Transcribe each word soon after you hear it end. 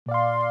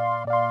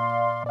Welcome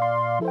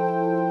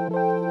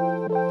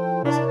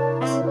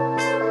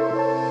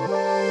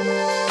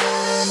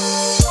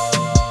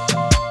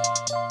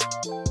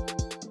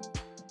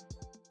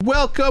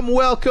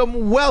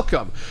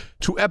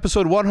to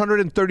episode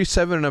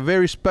 137 and a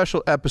very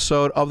special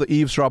episode of the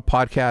Eavesdrop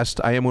podcast.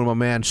 I am with my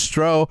man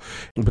Stro,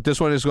 but this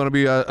one is going to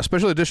be a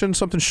special edition,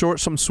 something short,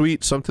 something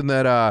sweet, something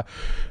that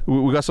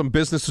we got some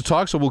business to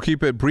talk, so we'll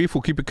keep it brief,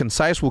 we'll keep it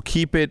concise, we'll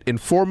keep it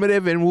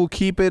informative, and we'll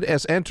keep it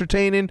as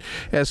entertaining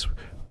as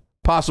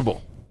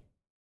possible.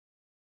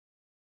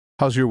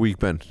 How's your week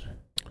been?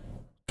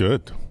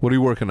 Good. What are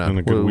you working on? Been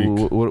a good week.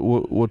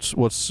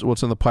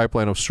 What's in the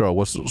pipeline of Stro?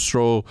 What's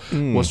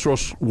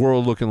Stro's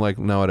world looking like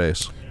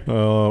nowadays?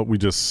 I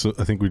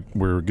think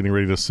we're getting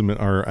ready to submit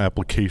our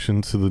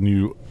application to the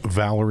new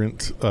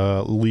Valorant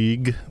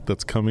league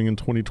that's coming in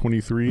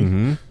 2023.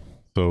 Mm-hmm.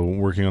 So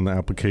working on the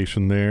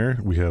application there.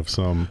 We have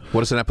some.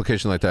 What does an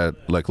application like that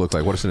look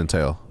like? What does it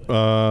entail?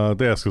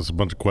 They ask us a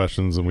bunch of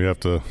questions and we have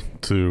to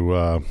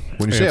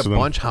when you say a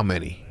bunch, how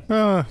many?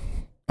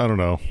 I don't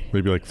know,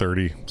 maybe like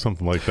 30,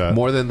 something like that.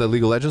 More than the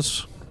League of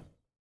Legends?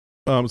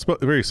 It's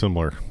very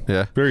similar.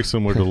 Yeah, very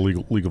similar to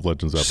the League of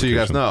Legends application. So you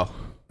guys know,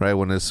 right?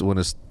 When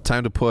it's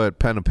time to put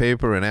pen to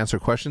paper and answer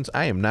questions,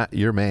 I am not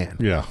your man.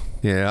 Yeah,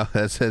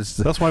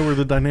 that's why we're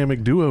the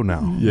dynamic duo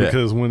now. Yeah,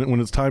 because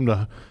when it's time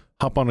to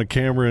hop on a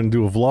camera and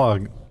do a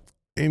vlog,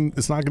 and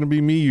it's not going to be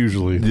me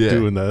usually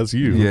doing that. It's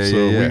you.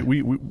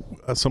 We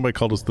somebody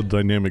called us the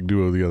dynamic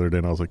duo the other day,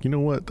 and I was like, you know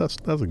what? That's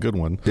a good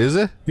one. Is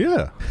it?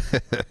 Yeah.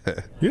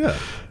 Yeah.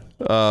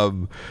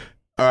 All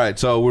right.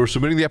 So we're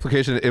submitting the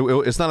application.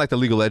 It's not like the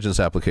League of Legends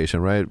application,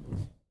 right?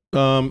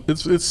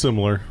 It's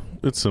similar.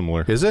 It's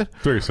similar. Is it?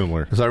 Very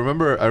similar. Because I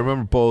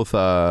remember both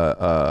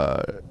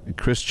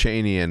Chris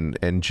Cheney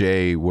and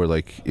Jay were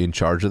like in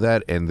charge of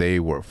that, and they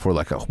were for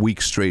like a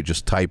week straight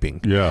just typing.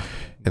 Yeah.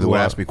 And they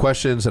would ask me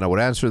questions, and I would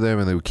answer them,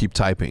 and they would keep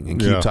typing and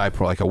keep typing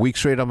for like a week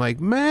straight. I'm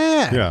like,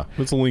 man. Yeah,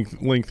 it's a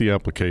lengthy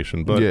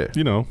application, but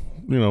you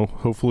know,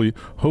 hopefully,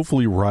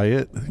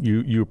 Riot,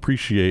 you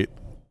appreciate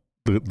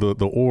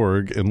the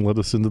org and let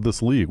us into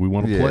this league. We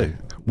want to play.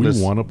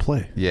 We want to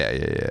play.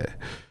 Yeah.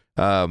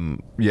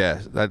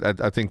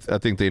 I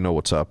think they know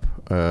what's up.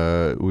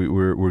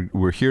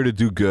 We're here to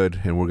do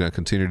good, and we're going to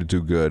continue to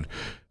do good.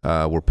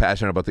 We're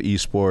passionate about the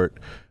esport.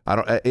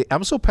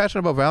 I'm so passionate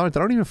about Valorant that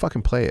I don't even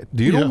fucking play it.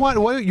 Do you know why?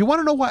 You want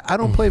to know why I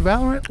don't play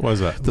Valorant? Why is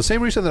that? The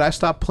same reason that I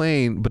stopped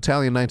playing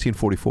Battalion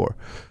 1944.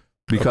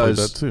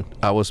 Because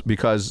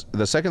because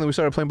the second that we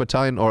started playing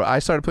Battalion, or I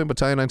started playing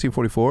Battalion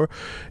 1944,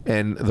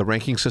 and the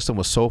ranking system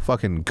was so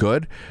fucking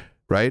good,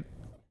 right?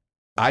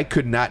 I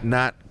could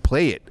not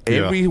play it.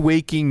 Every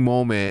waking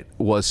moment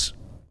was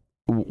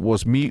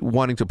me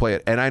wanting to play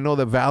it, and I know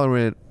that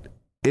Valorant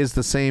is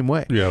the same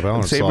way. Yeah,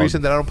 Valorant. The same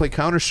reason that I don't play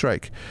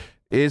Counter-Strike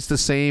is the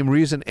same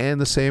reason and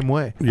the same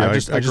way. Yeah, I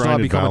just know I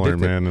become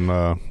addicted, man, and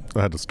I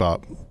had to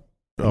stop.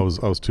 I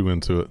was too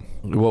into it.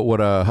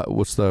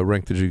 What's the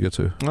rank did you get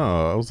to?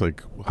 Oh, I was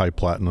like high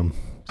platinum.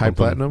 High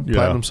platinum? Yeah.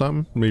 Platinum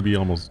something? Maybe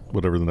almost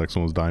whatever the next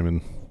one was,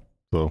 diamond.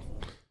 So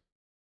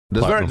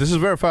this is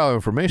verifiable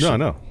information. No, I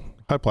know.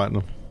 High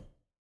platinum.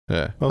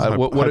 Yeah.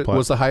 What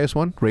was the highest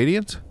one?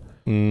 Radiant?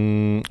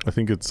 I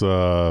think it's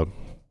they're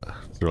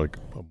like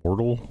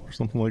Immortal or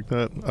something like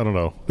that. I don't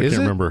know. I can't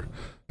remember.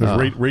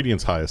 There's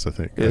Radiant's highest, I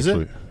think. Is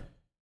actually.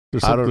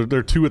 There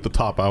are two at the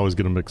top. I always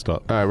get them mixed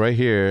up. All right, right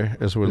here,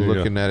 as we're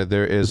looking at it,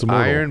 there is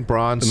Iron,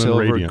 Bronze, Silver,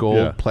 Radiant,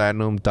 Gold,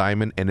 Platinum,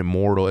 Diamond, and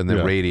Immortal, and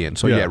then Radiant.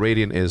 So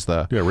Radiant is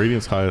the... Yeah,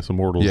 Radiant's highest,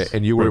 Immortal's... Yeah,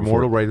 and you were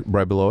Immortal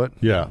right below it?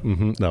 Yeah,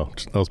 no,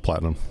 that was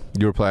Platinum.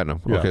 You were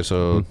Platinum. Yeah. Okay,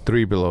 so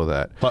 3 below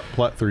that.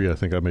 Plat 3, I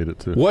think I made it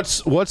too.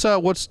 What's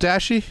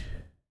Dashy?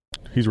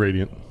 He's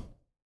Radiant.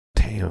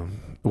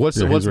 Damn. What's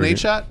Nate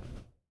Shot?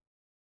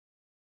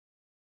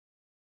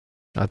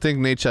 I think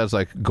Nate Shot's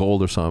like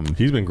gold or something.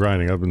 He's been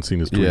grinding. I've been seeing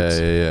his tweets.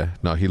 Yeah.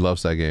 No, he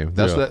loves that game.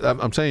 That's what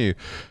I'm telling you.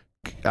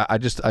 I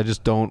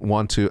just don't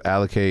want to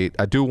allocate.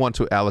 I do want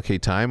to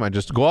allocate time. I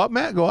just go up,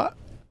 Matt. Go up.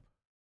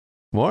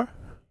 More.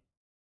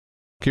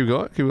 Keep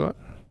going.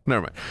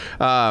 Never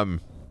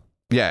mind.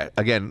 Yeah.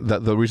 Again,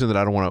 the reason that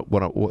I don't want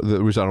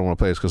to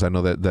play is because I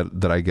know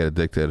that I get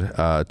addicted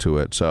to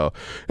it. So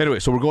anyway,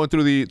 so we're going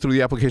through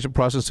the application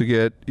process to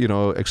get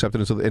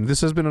accepted into and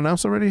this has been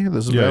announced already.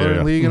 This is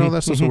Valorant League and all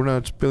that stuff. So we're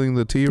not spilling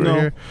the tea right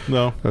here.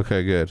 No.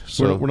 Okay, good.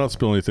 So we're not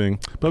spilling anything.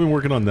 But I've been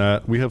working on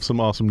that. We have some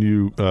awesome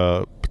new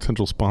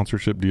potential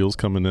sponsorship deals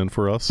coming in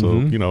for us.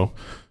 So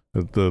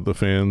the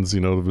fans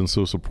have been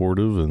so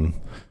supportive and.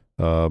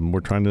 We're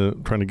trying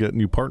to get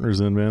new partners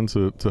in, man,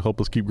 to help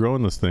us keep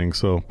growing this thing.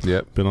 So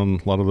been on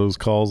a lot of those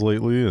calls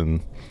lately, and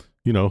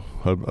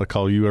I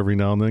call you every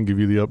now and then, give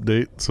you the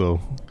update. So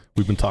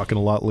we've been talking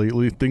a lot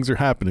lately. Things are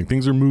happening.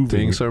 Things are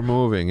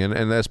moving.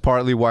 And that's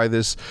partly why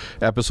this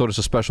episode is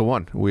a special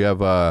one. We have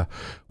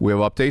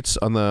updates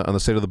on the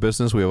state of the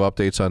business. We have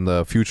updates on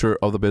the future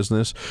of the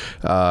business.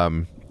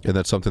 And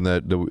that's something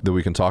that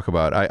we can talk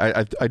about.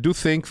 I do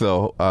think,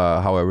 though,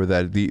 however,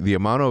 that the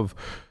amount of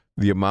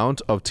the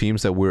amount of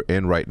teams that we're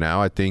in right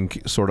now, I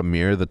think, sort of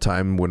mirror the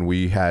time when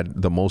we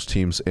had the most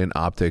teams in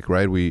OpTic,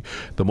 right?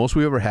 The most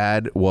we ever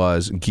had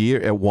was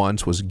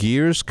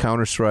Gears,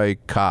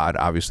 Counter-Strike, COD,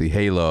 obviously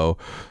Halo,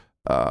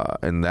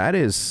 and that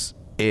is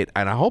it.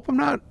 And I hope I'm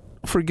not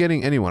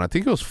forgetting anyone. I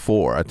think it was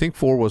 4. I think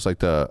 4 was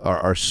like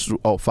our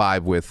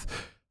 5 with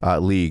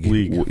League.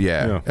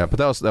 Yeah. But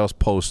that was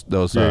post. That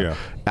was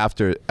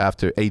after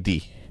AD.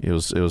 It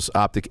was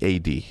OpTic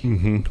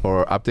AD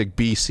or OpTic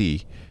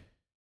BC.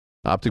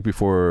 OpTic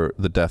before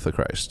the death of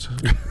Christ.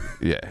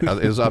 Yeah,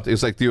 it was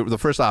like the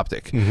first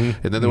OpTic,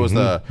 and then there was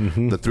the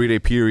 3-day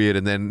period,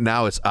 and then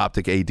now it's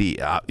OpTic AD.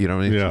 You know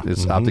what I mean? Yeah.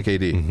 It's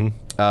OpTic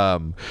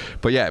AD.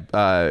 But yeah,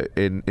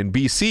 in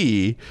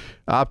BC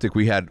OpTic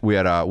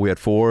we had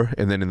 4,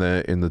 and then in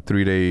the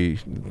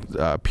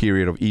 3-day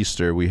period of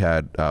Easter we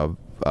had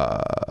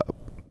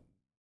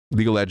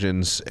League of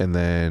Legends, and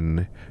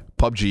then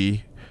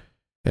PUBG,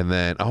 and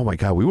then oh my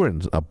god, we were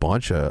in a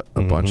bunch of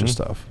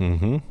stuff.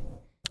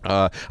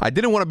 I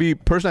didn't want to be in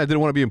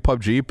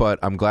PUBG, but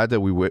I'm glad that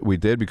we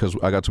did, because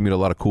I got to meet a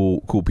lot of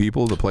cool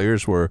people. The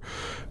players were,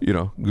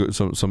 good.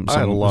 I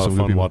had a lot of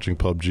fun watching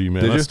PUBG,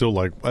 man. I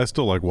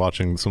still like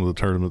watching some of the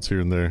tournaments here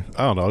and there.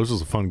 I don't know. It was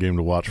just a fun game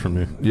to watch for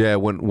me. Yeah,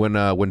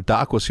 when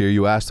Doc was here,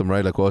 you asked him,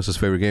 right, like, what was his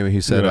favorite game, and he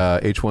said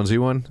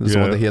H1Z1 is the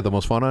one that he had the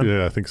most fun on.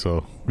 Yeah, I think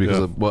so. Because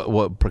of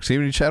what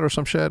proximity chat or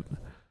some shit.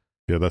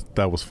 Yeah,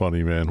 that was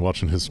funny, man.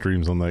 Watching his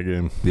streams on that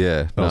game.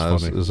 Yeah, that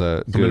was funny. It was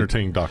some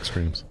entertaining Doc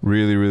streams.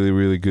 Really, really,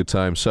 really good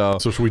time. So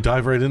should we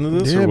dive right into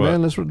this? Yeah, or what?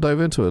 Man. Let's dive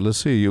into it. Let's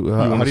see.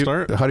 How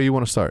do you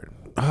want to start?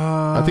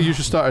 I think you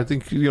should start. I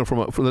think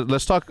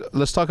let's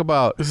talk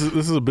about. This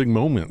is a big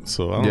moment.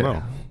 So I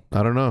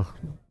don't know.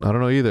 I don't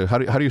know either. How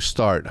do you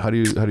start? How do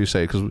you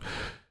say? Because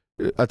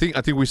I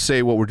think we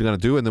say what we're going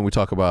to do, and then we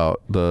talk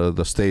about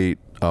the state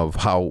of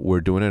how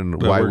we're doing it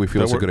and why we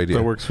feel it's a good idea.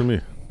 That works for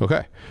me.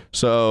 Okay,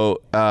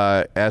 so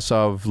as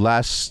of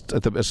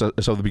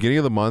the beginning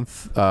of the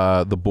month,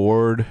 the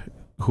board,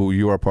 who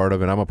you are part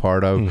of and I'm a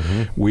part of,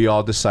 we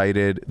all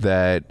decided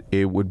that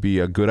it would be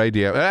a good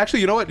idea. Actually,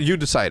 you know what? You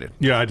decided.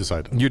 Yeah, I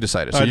decided. You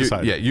decided. So I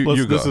decided. Yeah, you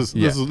go. This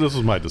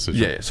was my decision.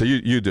 Yeah, so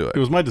you do it. It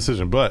was my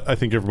decision, but I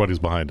think everybody's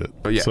behind it.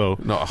 Yeah, so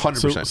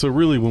 100%. So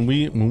really, when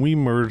we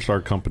merged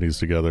our companies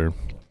together,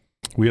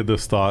 we had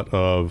this thought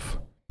of,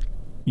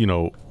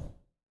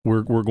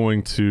 we're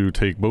going to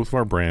take both of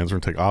our brands. We're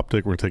going to take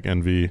OpTic, we're going to take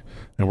Envy,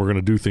 and we're going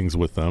to do things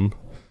with them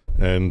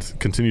and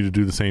continue to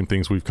do the same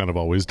things we've kind of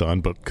always done,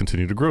 but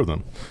continue to grow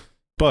them.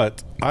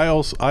 But I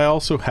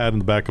also had in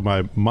the back of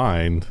my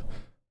mind,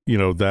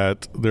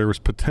 that there was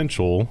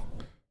potential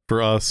for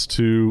us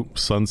to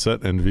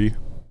sunset Envy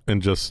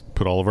and just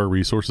put all of our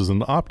resources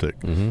into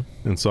OpTic.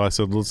 And so I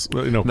said, let's,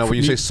 Now, when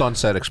you say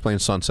sunset, explain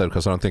sunset,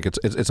 because I don't think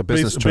it's a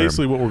business term.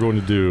 Basically, what we're going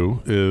to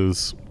do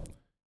is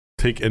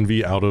take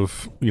Envy out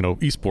of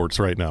esports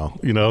right now,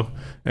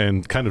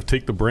 and kind of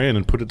take the brand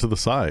and put it to the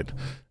side.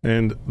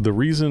 And the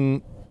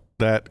reason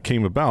that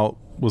came about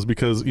was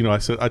because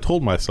I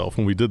told myself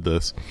when we did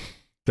this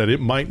that it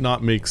might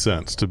not make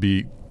sense to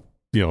be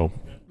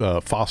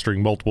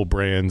fostering multiple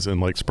brands and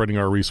like spreading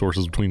our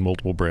resources between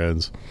multiple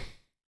brands,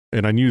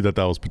 and I knew that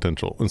was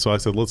potential. And so I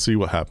said, let's see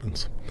what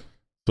happens.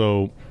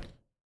 So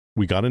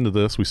we got into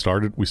this. We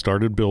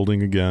started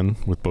building again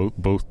with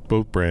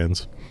both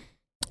brands.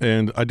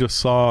 And I just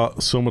saw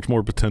so much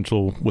more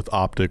potential with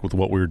OpTic, with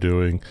what we were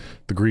doing.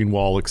 The green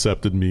wall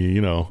accepted me,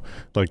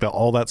 like that.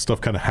 All that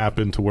stuff kind of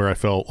happened to where I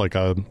felt like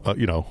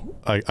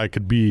I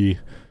could be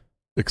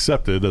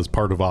accepted as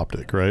part of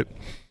OpTic, right?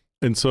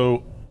 And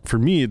so for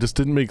me, it just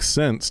didn't make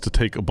sense to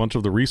take a bunch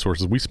of the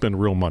resources. We spend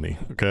real money,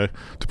 okay?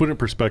 To put it in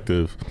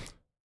perspective,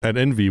 at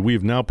Envy,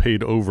 we've now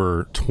paid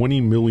over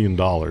 $20 million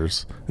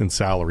in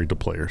salary to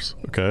players,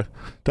 okay?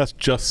 That's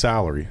just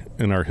salary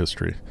in our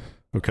history,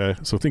 okay?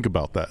 So think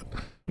about that.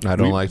 I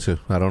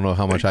don't know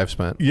how much I've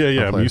spent.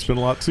 Yeah. I mean, you spent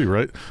a lot too,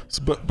 right?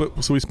 So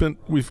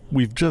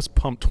we've just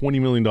pumped $20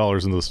 million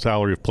into the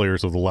salary of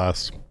players over the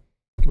last,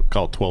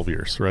 call it 12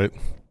 years, right?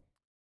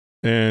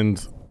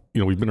 And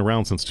we've been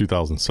around since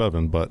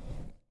 2007, but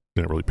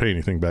didn't really pay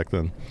anything back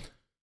then.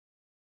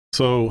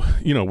 So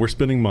we're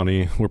spending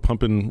money, we're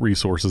pumping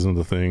resources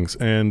into things,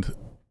 and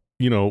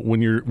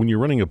when you're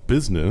running a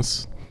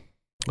business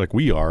like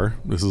we are,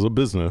 this is a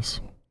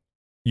business.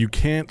 You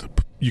can't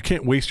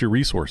waste your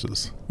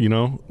resources.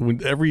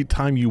 When every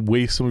time you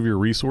waste some of your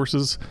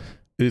resources,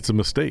 it's a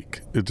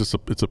mistake. It's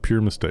a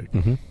pure mistake.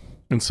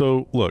 And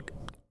so look,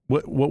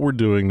 what we're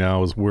doing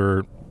now is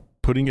we're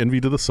putting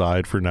Envy to the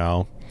side for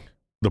now.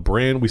 The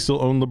brand, we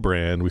still own the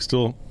brand. We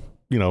still,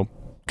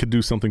 could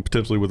do something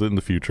potentially with it in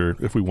the future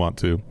if we want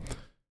to.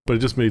 But it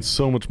just made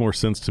so much more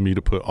sense to me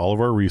to put all of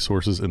our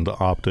resources into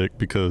OpTic,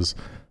 because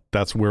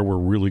that's where we're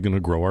really going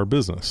to grow our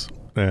business.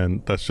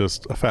 And that's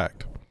just a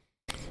fact.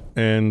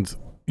 And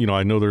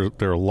I know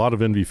there are a lot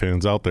of Envy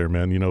fans out there,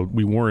 man.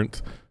 We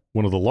weren't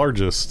one of the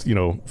largest,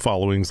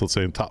 followings, let's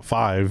say in top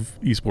 5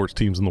 esports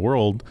teams in the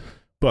world,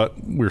 but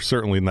we're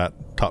certainly in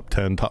that top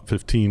 10, top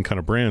 15 kind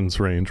of brands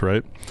range,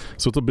 right?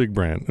 So it's a big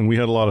brand, and we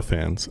had a lot of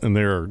fans, and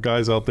there are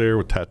guys out there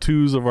with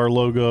tattoos of our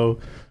logo.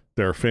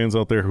 There are fans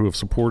out there who have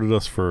supported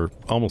us for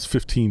almost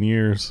 15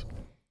 years.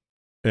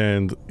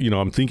 And,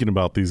 I'm thinking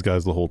about these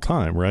guys the whole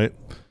time, right?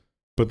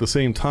 But at the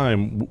same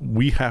time,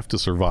 we have to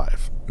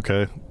survive,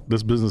 okay?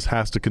 This business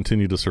has to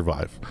continue to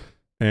survive.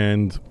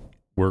 And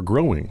we're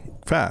growing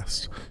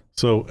fast.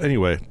 So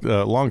anyway,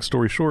 long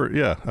story short,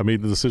 I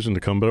made the decision to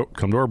come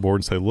to our board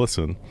and say,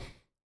 listen,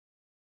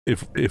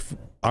 if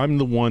I'm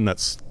the one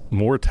that's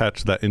more attached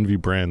to that Envy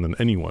brand than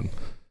anyone,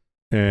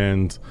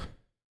 and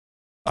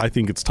I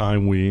think it's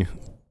time we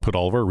put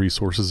all of our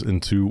resources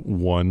into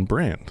one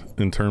brand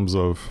in terms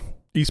of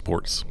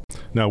esports.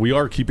 Now, we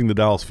are keeping the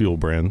Dallas Fuel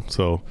brand,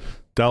 so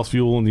Dallas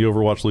Fuel in the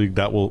Overwatch League,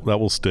 that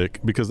will stick,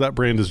 because that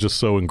brand is just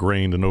so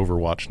ingrained in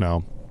Overwatch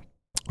now.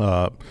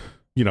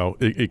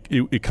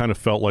 It kind of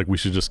felt like we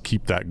should just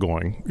keep that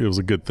going. It was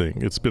a good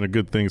thing. It's been a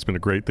good thing. It's been a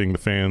great thing. The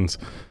fans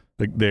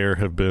there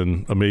have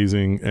been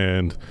amazing,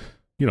 and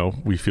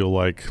we feel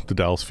like the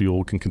Dallas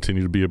Fuel can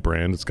continue to be a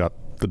brand. It's got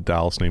the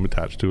Dallas name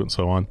attached to it and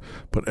so on.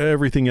 But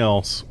everything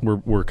else,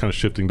 we're kind of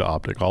shifting to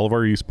OpTic. All of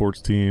our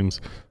esports teams,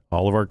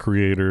 all of our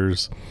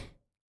creators.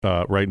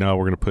 Right now,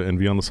 we're going to put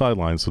Envy on the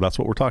sidelines. So that's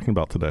what we're talking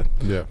about today.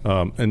 Yeah.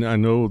 And I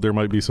know there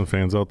might be some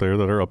fans out there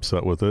that are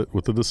upset with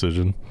the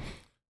decision.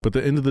 But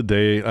at the end of the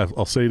day,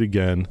 I'll say it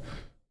again.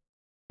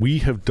 We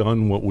have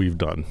done what we've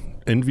done.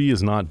 Envy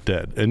is not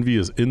dead. Envy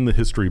is in the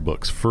history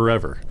books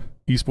forever.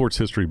 Esports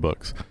history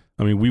books.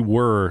 I mean, we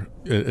were,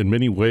 in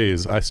many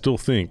ways, I still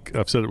think,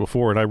 I've said it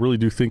before, and I really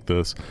do think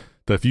this,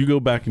 that if you go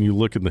back and you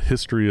look at the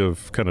history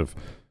of kind of,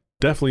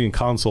 definitely in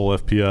console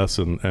FPS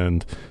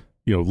and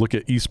look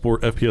at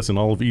FPS and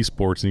all of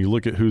esports, and you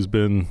look at who's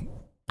been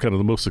kind of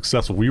the most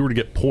successful, we were to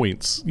get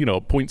points,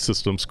 point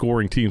system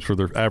scoring teams for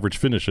their average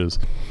finishes,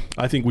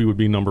 I think we would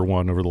be number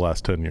one over the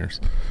last 10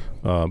 years.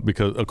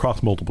 Because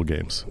across multiple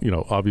games,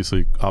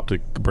 obviously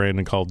OpTic, the brand,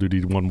 and Call of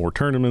Duty won more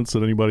tournaments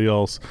than anybody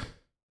else.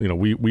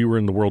 We were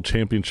in the World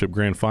Championship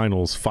Grand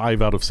Finals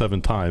 5 out of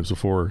 7 times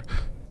before,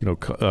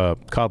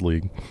 COD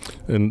League,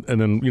 and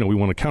then we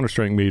won a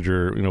Counter-Strike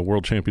major,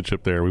 World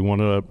Championship there. We won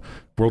a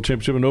World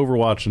Championship in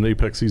Overwatch and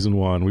Apex Season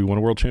 1. We won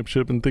a World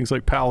Championship in things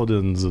like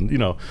Paladins, and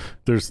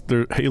there's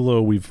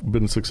Halo. We've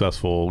been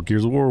successful.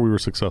 Gears of War, we were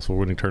successful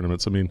winning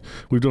tournaments. I mean,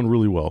 we've done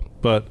really well.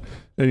 But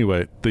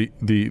anyway,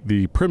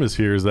 the premise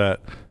here is that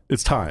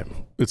it's time.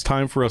 It's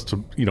time for us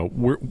to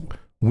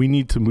we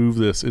need to move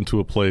this into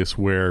a place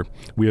where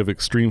we have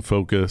extreme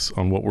focus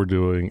on what we're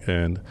doing,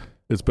 and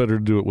it's better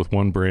to do it with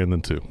one brand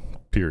than two,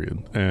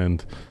 period.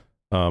 And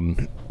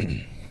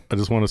I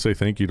just want to say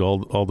thank you to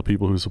all the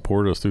people who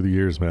support us through the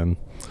years, man.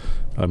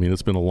 I mean,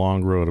 it's been a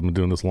long road. I've been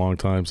doing this a long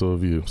time, so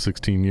have you.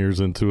 16 years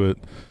into it.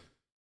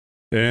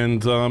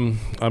 And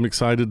I'm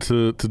excited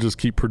to just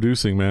keep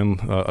producing, man.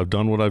 I've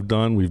done what I've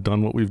done. We've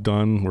done what we've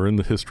done. We're in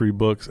the history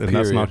books, and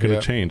that's not going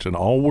to change. And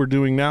all we're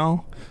doing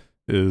now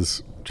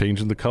is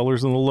changing the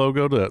colors in the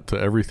logo to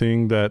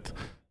everything that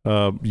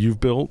you've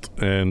built,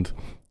 and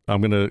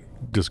I'm going to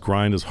just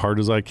grind as hard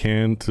as I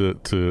can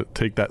to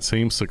take that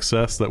same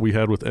success that we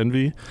had with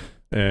Envy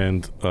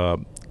and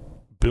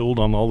build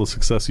on all the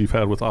success you've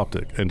had with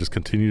OpTic and just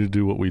continue to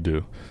do what we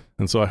do.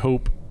 And so I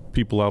hope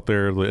people out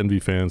there, the Envy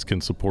fans,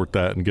 can support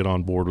that and get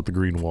on board with the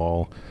green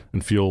wall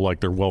and feel like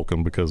they're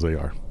welcome, because they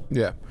are.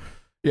 Yeah.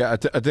 Yeah,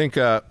 I think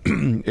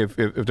if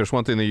there's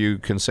one thing that you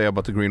can say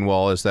about the green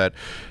wall is that,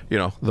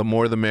 the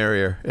more the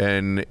merrier.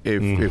 And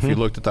if you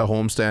looked at the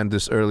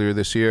homestand earlier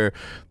this year,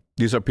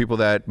 these are people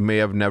that may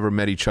have never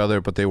met each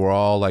other, but they were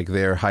all like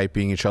there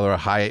hyping each other,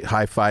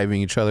 high-fiving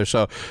each other.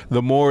 So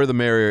the more the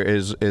merrier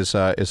is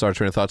our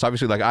train of thoughts.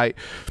 Obviously, like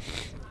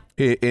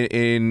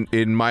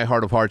in my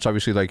heart of hearts,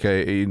 obviously, like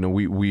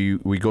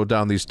we go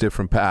down these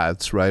different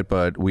paths, right?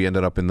 But we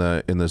ended up in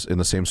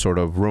the same sort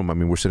of room. I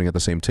mean, we're sitting at the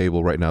same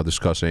table right now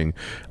discussing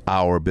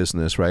our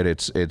business, right?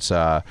 It's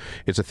a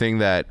thing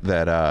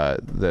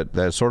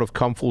that sort of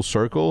come full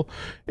circle.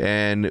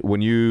 And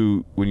when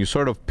you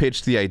sort of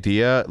pitch the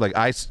idea, like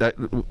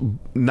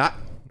not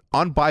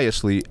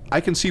unbiasedly, I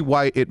can see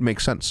why it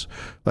makes sense.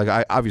 Like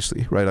I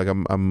obviously, right? Like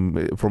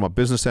I'm from a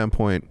business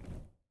standpoint,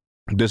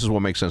 this is what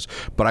makes sense,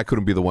 but I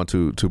couldn't be the one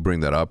to bring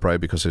that up, right?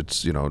 Because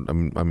it's I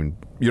mean,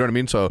 you know what I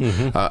mean. So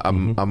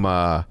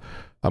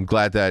I'm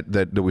glad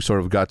that we sort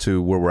of got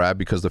to where we're at,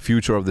 because the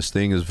future of this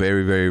thing is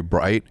very, very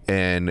bright,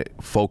 and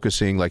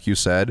focusing, like you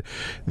said,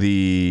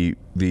 the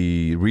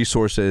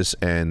resources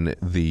and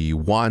the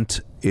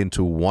want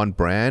into one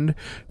brand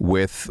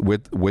with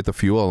the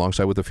fuel,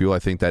 alongside with the fuel, I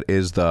think that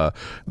is the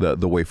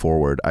way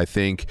forward. I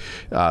think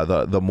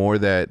the more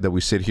that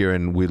we sit here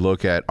and we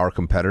look at our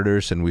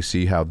competitors and we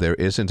see how there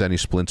isn't any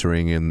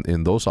splintering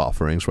in those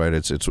offerings, right?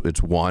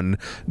 It's one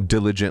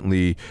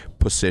diligently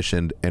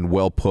positioned and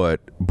well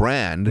put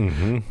brand,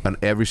 and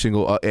every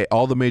single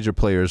all the major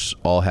players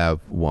all have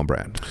one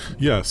brand.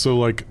 Yeah, so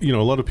like a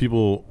lot of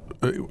people,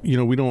 I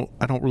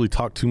don't really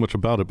talk too much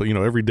about it, but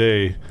every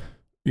day,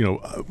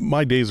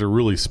 my days are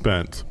really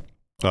spent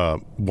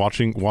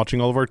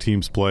watching all of our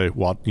teams play,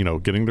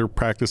 getting their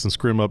practice and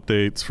scrim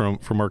updates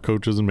from our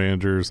coaches and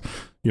managers,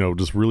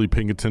 just really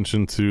paying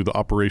attention to the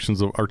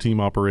operations of our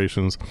team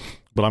operations.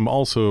 But I'm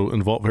also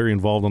very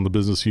involved on the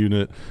business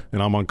unit,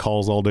 and I'm on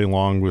calls all day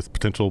long with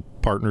potential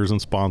partners and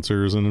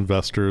sponsors and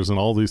investors and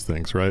all these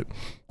things, right?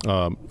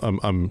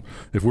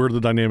 If we're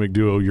the dynamic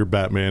duo, you're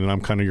Batman and I'm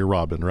kind of your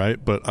Robin,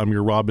 right? But I'm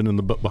your Robin in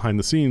the behind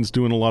the scenes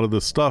doing a lot of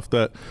this stuff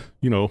that,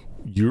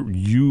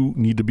 you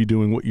need to be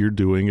doing what you're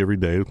doing every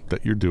day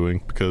that you're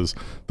doing, because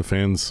the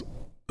fans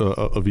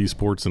of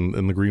esports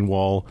and the green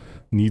wall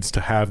needs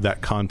to have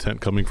that content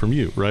coming from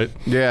you, right?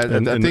 Yeah,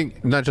 I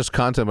think not just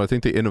content, but I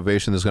think the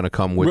innovation is going to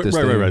come with this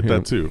thing. Right,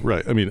 that too,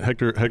 right. I mean,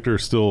 Hector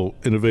still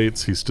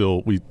innovates. He's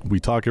still, we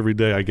talk every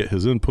day. I get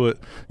his input,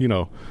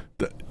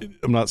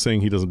 I'm not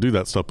saying he doesn't do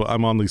that stuff, but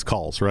I'm on these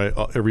calls, right,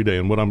 every day.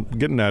 And what I'm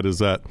getting at is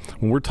that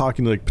when we're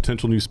talking to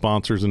potential new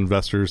sponsors and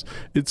investors,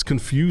 it's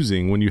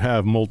confusing when you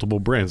have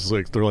multiple brands.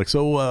 It's they're like,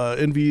 so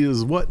Envy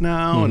is what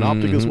now, and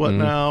OpTic is what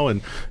now,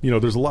 and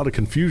there's a lot of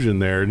confusion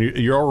there, and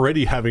you're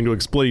already having to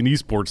explain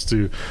esports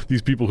to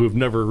these people who have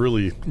never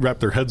really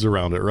wrapped their heads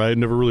around it, right,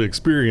 never really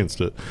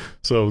experienced it.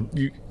 So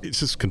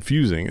it's just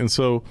confusing. And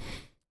so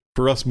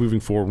for us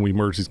moving forward, when we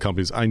merge these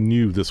companies, I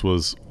knew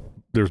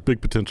there's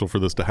big potential for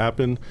this to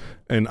happen,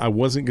 and I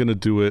wasn't going to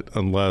do it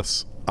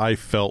unless I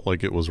felt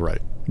like it was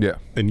right. Yeah.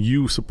 And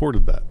you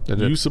supported that.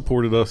 You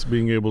supported us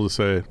being able to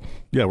say,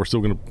 yeah, we're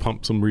still going to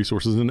pump some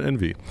resources into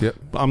Envy. Yep.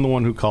 I'm the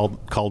one who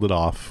called it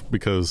off,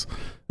 because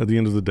at the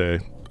end of the day,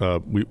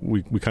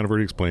 we kind of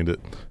already explained it.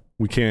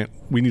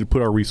 We need to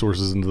put our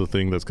resources into the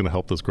thing that's going to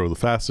help us grow the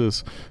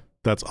fastest.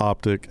 That's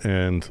OpTic.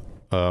 And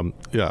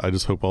I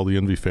just hope all the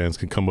Envy fans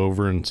can come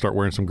over and start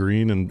wearing some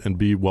green and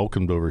be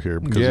welcomed over here.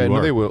 Because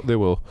they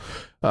will.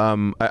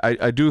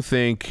 I do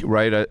think,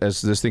 right,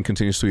 as this thing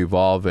continues to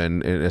evolve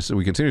and as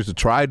we continue to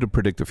try to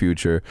predict the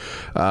future,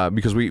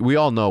 because we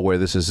all know where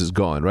this is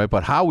going, right?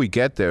 But how we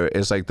get there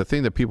is the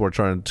thing that people are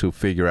trying to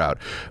figure out.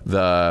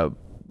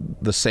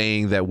 The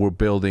saying that we're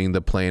building the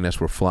plane as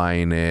we're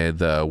flying it,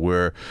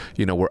 we're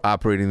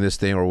operating this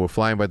thing, or we're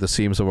flying by the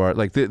seams of our,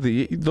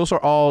 those are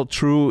all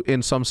true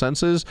in some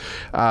senses,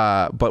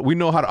 but we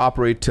know how to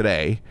operate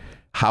today.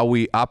 How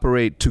we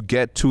operate to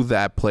get to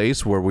that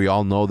place where we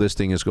all know this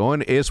thing is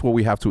going is what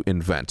we have to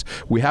invent.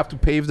 We have to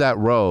pave that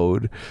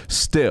road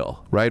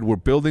still, right? We're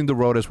building the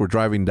road as we're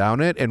driving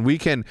down it, and we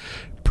can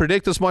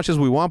predict as much as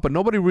we want, but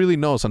nobody really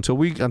knows until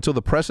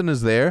the precedent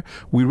is there.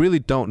 We really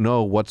don't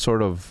know what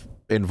sort of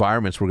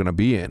environments we're going to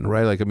be in,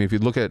 right? If you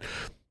look at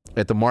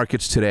the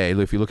markets today,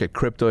 if you look at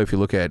crypto, if you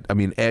look at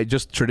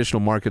just traditional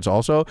markets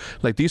also,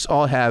 these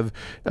all have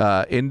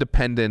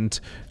independent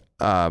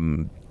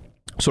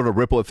sort of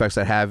ripple effects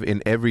that have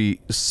in every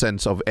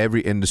sense of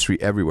every industry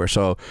everywhere.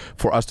 So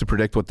for us to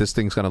predict what this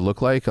thing's going to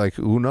look like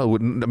who knows?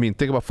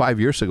 Think about 5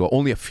 years ago,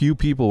 only a few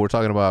people were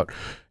talking about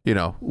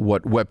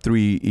what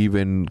Web3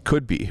 even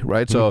could be,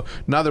 right? So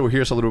now that we're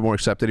here, it's a little bit more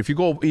accepted. If you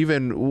go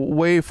even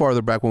way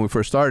farther back when we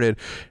first started,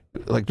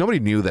 nobody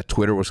knew that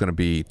Twitter was going to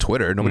be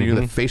Twitter. Nobody knew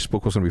that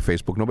Facebook was going to be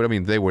Facebook. Nobody,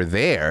 they were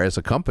there as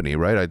a company,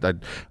 right?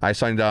 I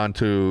signed on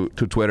to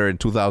Twitter in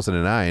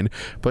 2009,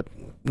 but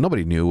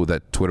nobody knew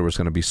that Twitter was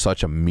going to be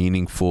such a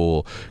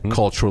meaningful,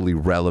 culturally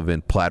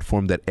relevant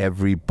platform that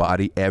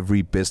everybody,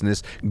 every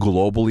business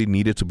globally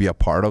needed to be a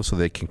part of, so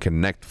they can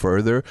connect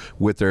further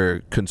with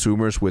their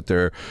consumers, with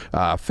their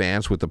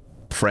fans, with the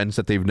friends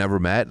that they've never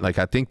met.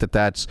 I think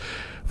that's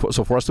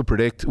so for us to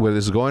predict where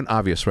this is going,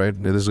 obvious, right?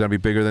 This is going to be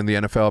bigger than the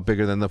NFL,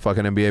 bigger than the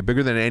fucking NBA,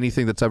 bigger than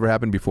anything that's ever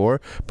happened before.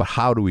 But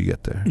how do we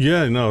get there?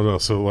 Yeah, no.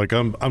 So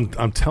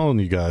I'm telling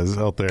you guys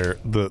out there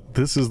that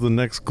this is the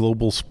next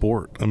global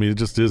sport. It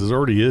just is. It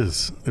already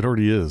is.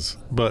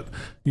 But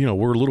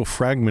we're a little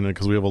fragmented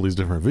because we have all these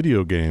different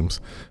video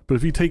games. But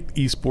if you take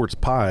esports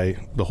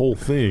pie, the whole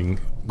thing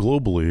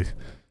globally,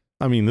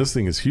 this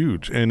thing is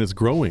huge, and it's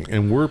growing,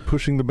 and we're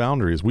pushing the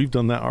boundaries. We've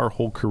done that our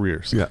whole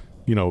careers. Yeah.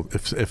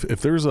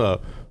 If there's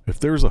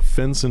a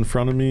fence in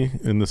front of me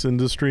in this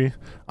industry,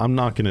 I'm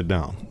knocking it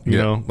down. You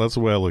know, that's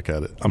the way I look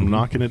at it. I'm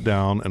knocking it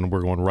down, and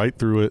we're going right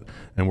through it,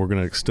 and we're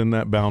going to extend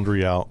that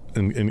boundary out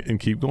and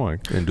keep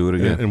going. And do it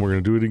again. And we're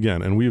going to do it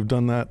again. And we have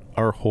done that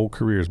our whole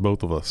careers,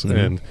 both of us.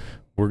 And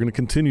we're going to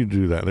continue to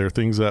do that. There are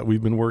things that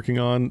we've been working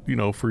on,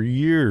 for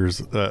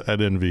years at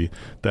Envy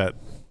that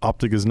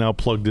OpTic is now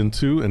plugged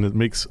into, and it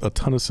makes a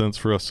ton of sense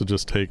for us to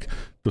just take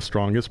the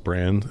strongest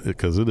brand,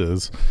 because it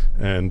is,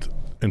 and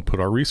put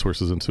our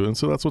resources into it. And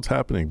so that's what's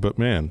happening. But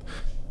man,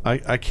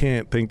 I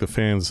can't thank the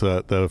fans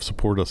that have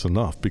supported us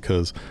enough,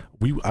 because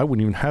I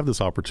wouldn't even have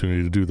this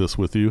opportunity to do this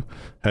with you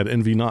had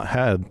Envy not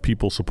had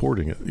people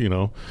supporting it,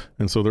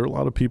 And so there are a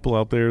lot of people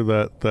out there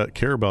that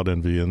care about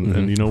Envy,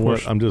 and you know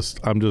what? I'm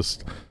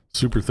just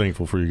super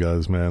thankful for you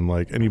guys, man.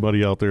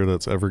 Anybody out there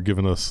that's ever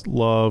given us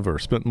love or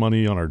spent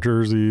money on our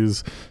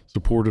jerseys,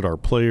 supported our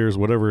players,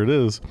 whatever it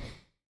is,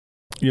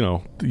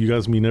 you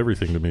guys mean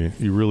everything to me.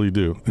 You really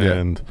do. Yeah.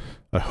 And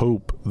I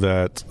hope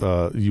that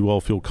you all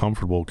feel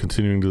comfortable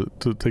continuing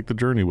to take the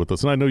journey with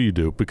us. And I know you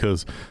do,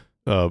 because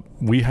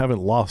we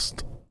haven't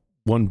lost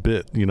one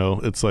bit.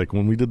 It's like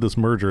when we did this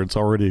merger, it's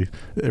already,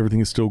 everything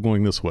is still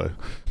going this way.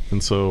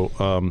 And so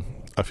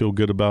I feel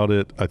good about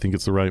it. I think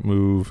it's the right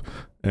move.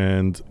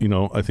 And,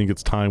 I think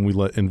it's time we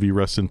let Envy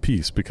rest in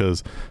peace,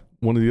 because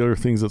one of the other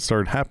things that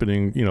started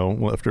happening,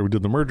 after we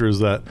did the merger, is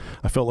that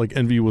I felt like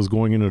Envy was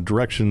going in a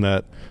direction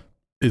that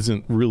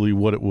isn't really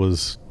what it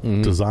was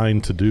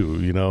designed to do,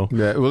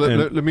 Yeah. Well,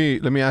 let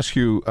me ask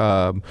you.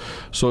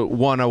 So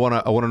one, I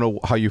want to know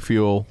how you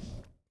feel,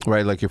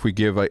 right? Like if we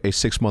give a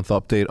 6-month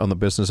update on the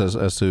business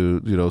as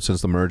to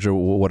since the merger,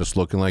 what it's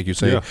looking like. You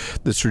say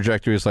this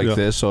trajectory is like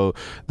this, so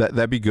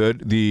that'd be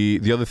good.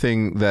 The other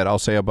thing that I'll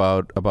say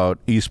about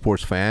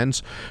esports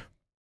fans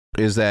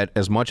is that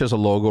as much as a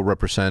logo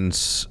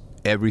represents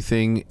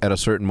everything at a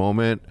certain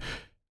moment,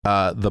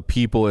 the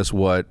people is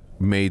what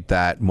made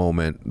that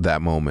moment,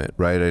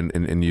 right?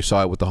 And you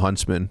saw it with the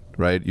Huntsman,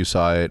 right? You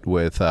saw it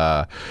with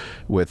the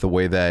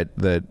way that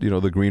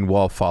the green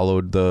wall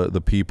followed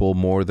the people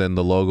more than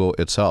the logo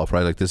itself,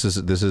 right? Like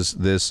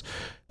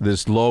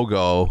this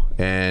logo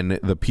and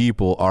the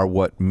people are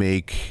what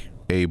make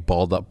a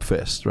balled up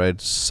fist, right?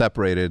 It's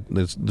separated,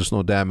 there's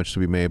no damage to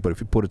be made, but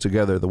if you put it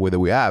together the way that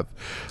we have,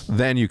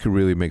 then you can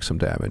really make some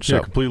damage.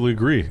 Yeah, completely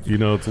agree.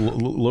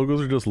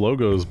 Logos are just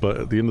logos, but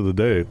at the end of the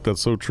day, that's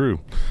so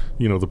true.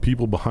 The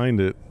people behind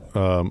it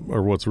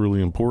are what's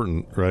really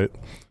important, right?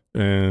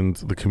 And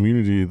the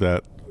community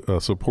that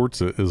supports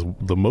it is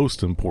the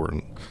most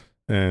important.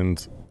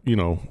 And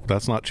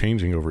that's not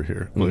changing over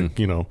here. Like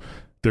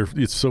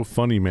it's so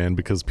funny, man,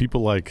 because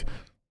people like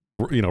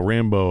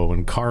Rambo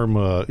and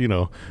Karma,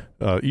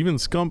 even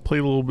Scump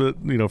played a little bit,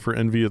 for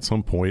Envy at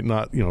some point,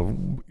 not,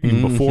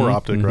 even before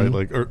OpTic, right?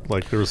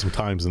 Like there were some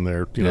times in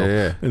there,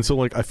 Yeah. And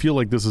so I feel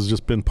like this has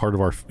just been part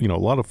of our, a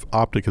lot of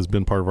OpTic has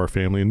been part of our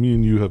family, and me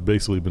and you have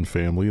basically been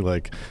family,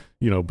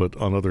 but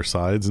on other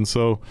sides. And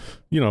so,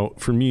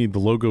 for me, the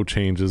logo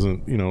change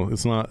isn't,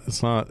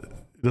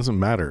 it doesn't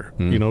matter,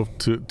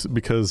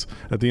 because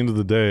at the end of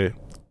the day,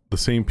 the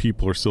same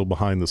people are still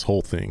behind this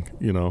whole thing,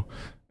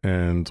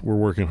 and we're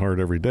working hard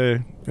every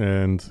day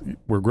and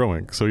we're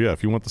growing. So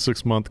if you want the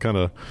 6-month kind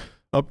of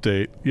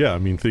update,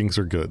 things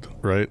are good,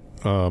 right?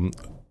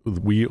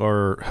 We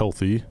are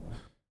healthy.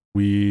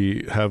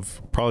 We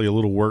have probably a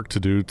little work to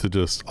do to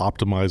just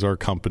optimize our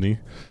company,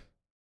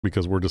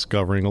 because we're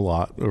discovering a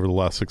lot over the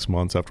last 6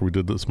 months after we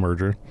did this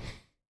merger.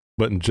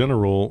 But in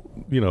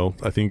general,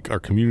 I think our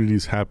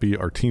community's happy.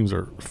 Our teams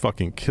are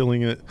fucking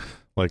killing it.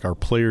 Like our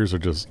players are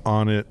just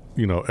on it.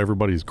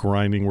 Everybody's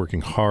grinding,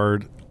 working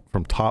hard.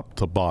 From top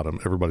to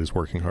bottom, everybody's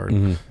working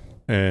hard.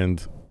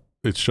 And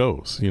it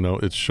shows,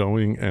 it's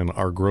showing, and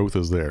our growth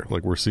is there.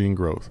 Like we're seeing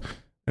growth,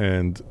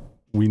 and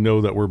we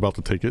know that we're about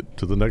to take it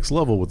to the next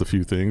level with a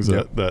few things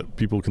that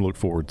people can look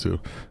forward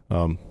to.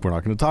 We're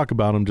not going to talk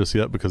about them just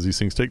yet because these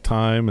things take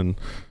time and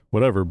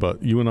whatever,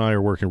 but you and I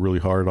are working really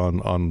hard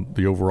on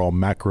the overall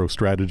macro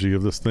strategy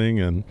of this thing,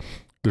 and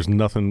there's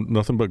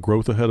nothing but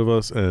growth ahead of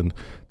us, and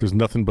there's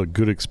nothing but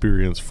good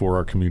experience for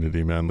our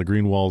community, man. The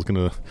green wall is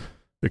going to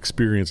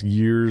experience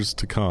years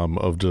to come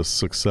of just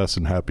success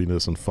and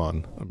happiness and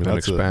fun. That's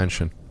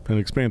expansion,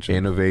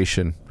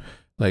 innovation.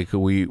 Like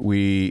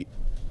we've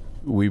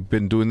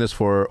been doing this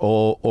for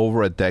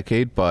over a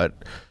decade,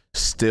 but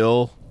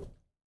still,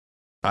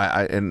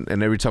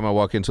 and every time I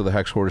walk into the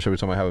Hex quarters, every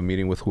time I have a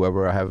meeting with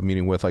whoever I have a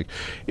meeting with, like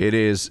it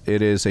is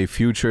a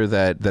future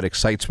that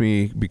excites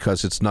me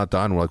because it's not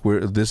done. Like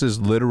this is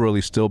literally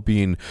still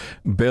being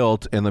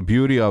built, and the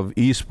beauty of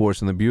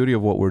esports and the beauty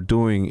of what we're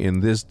doing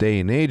in this day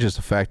and age is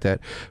the fact that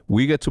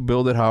we get to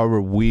build it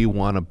however we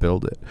want to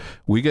build it.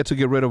 We get to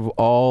get rid of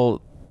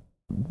all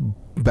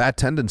bad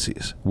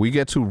tendencies. We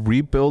get to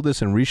rebuild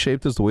this and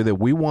reshape this the way that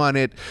we want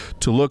it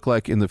to look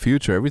like in the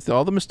future.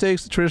 All the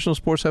mistakes the traditional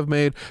sports have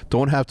made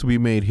don't have to be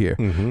made here.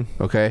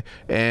 Okay,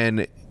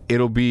 and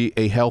it'll be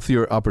a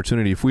healthier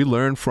opportunity if we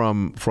learn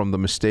from the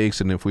mistakes,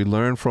 and if we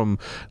learn from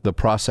the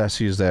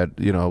processes that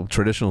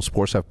traditional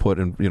sports have put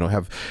and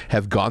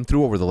have gone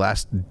through over the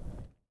last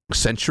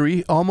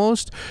century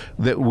almost.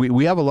 That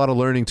we have a lot of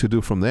learning to do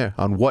from there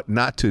on what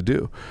not to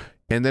do.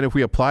 And then if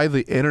we apply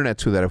the internet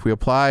to that, if we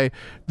apply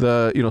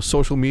the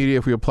social media,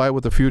 if we apply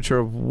what the future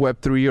of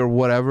Web3 or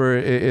whatever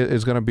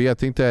is going to be, I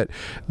think that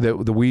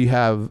we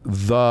have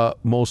the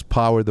most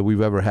power that we've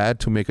ever had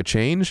to make a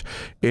change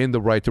in the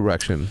right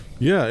direction.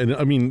 Yeah,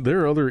 and there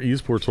are other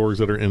esports orgs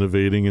that are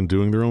innovating and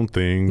doing their own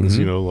things.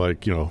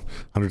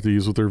 100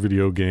 Thieves with their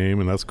video game,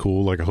 and that's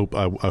cool. Like I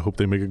hope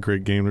they make a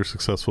great game. They're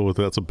successful with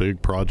it. That's a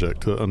big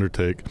project to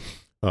undertake.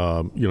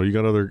 You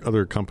got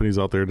other companies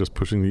out there just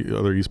pushing the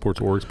other esports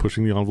orgs,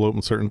 pushing the envelope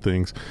on certain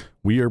things.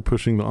 We are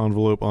pushing the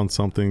envelope on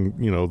something,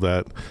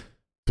 that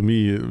to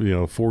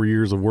me, 4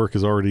 years of work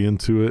is already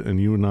into it, and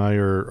you and I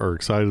are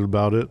excited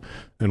about it.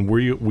 And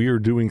we are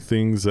doing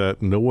things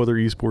that no other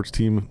esports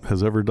team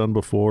has ever done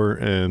before,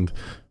 and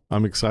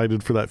I'm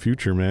excited for that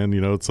future, man.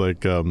 It's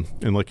like,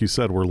 and like you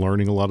said, we're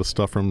learning a lot of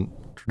stuff from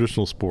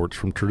traditional sports,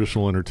 from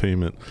traditional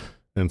entertainment,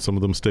 and some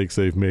of the mistakes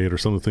they've made, or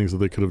some of the things that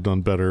they could have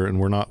done better, and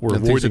we're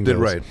avoiding things that did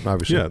those. Right,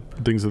 obviously. Yeah,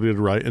 things that they did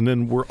right, and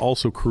then we're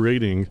also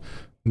creating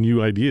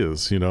new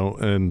ideas,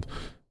 and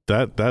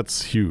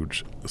that's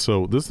huge.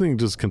 So this thing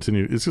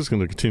it's just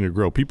going to continue to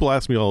grow. People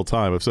ask me all the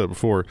time, I've said it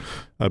before,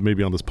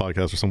 maybe on this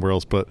podcast or somewhere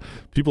else, but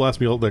people ask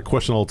me that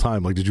question all the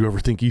time, like, did you ever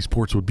think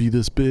esports would be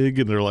this big?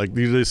 And they're like,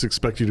 they just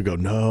expect you to go,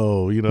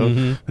 no,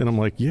 and I'm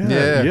like,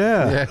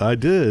 yeah, I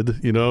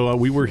did.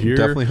 We were here.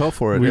 Definitely hope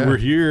for it. We were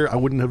here. I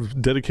wouldn't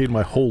have dedicated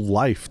my whole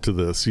life to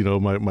this,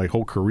 my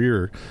whole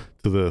career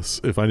to this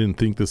if I didn't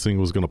think this thing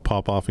was going to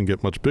pop off and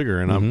get much bigger.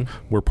 And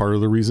we're part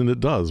of the reason it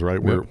does, right?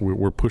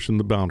 We're pushing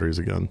the boundaries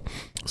again.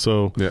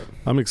 So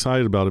I'm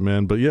excited about it,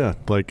 man. But yeah,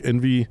 like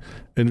Envy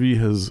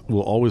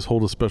will always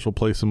hold a special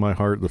place in my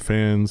heart. The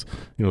fans,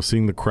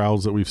 seeing the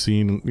crowds that we've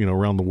seen,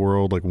 around the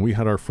world. Like when we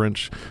had our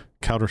French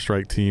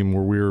Counter-Strike team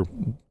where we were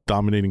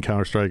dominating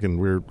Counter-Strike and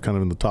we were kind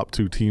of in the top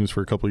 2 teams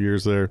for a couple of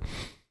years there.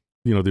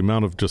 The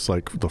amount of just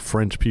like the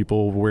French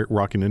people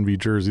rocking Envy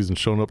jerseys and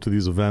showing up to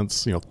these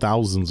events,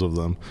 thousands of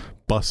them,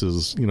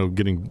 buses,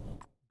 getting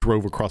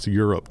drove across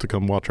Europe to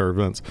come watch our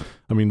events.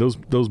 I mean,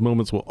 those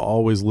moments will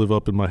always live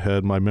up in my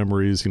head, my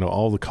memories,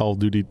 all the Call of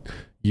Duty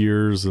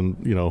years and,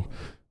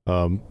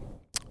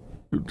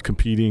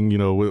 competing,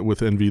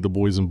 with Envy, the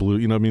boys in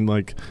blue, I mean,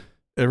 like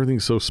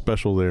everything's so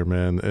special there,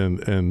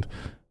 man.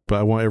 But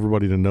I want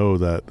everybody to know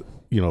that,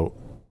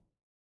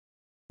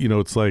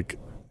 it's like,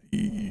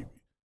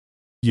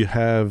 you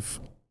have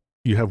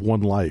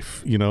one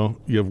life, you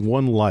have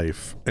one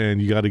life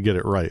and you got to get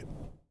it right.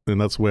 And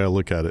that's the way I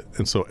look at it.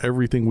 And so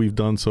everything we've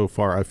done so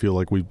far, I feel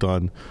like we've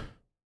done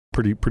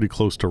pretty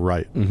close to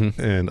right.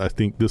 And I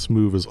think this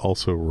move is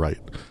also right.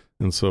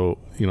 And so,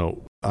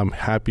 I'm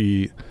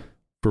happy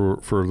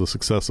for the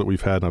success that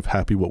we've had, and I'm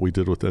happy what we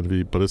did with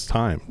Envy, but it's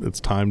time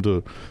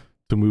to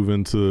move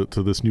into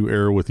this new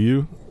era with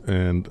you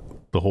and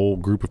the whole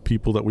group of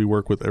people that we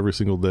work with every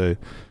single day.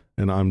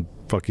 And I'm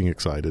fucking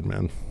excited,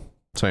 man.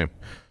 Same.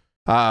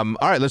 All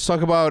right, let's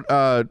talk about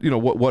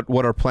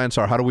what our plans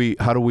are. How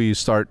do we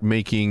start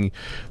making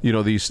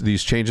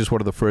these changes? What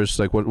are the first,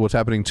 like what's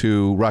happening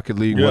to Rocket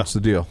League? Yeah. What's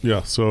the deal?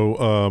 Yeah,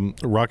 so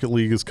Rocket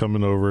League is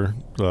coming over.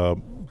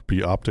 Be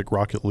OpTic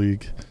Rocket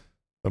League.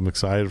 I'm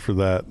excited for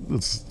that.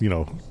 It's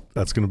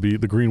that's going to be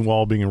the green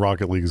wall being in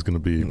Rocket League is going to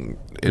be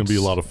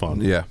a lot of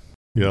fun. Yeah.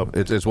 Yep.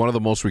 It's one of the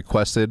most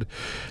requested,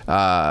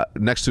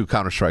 next to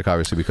Counter-Strike,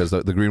 obviously, because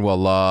the Green Wall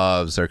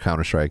loves their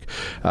Counter-Strike.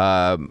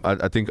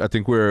 I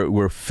think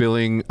we're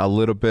filling a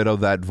little bit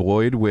of that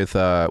void with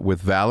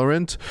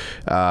Valorant,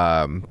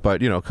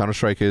 but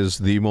Counter-Strike is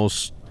the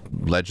most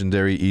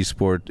legendary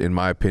esport in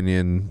my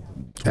opinion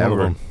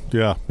ever.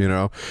 Yeah.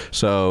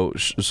 So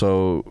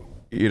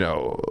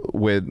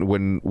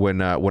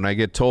when I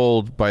get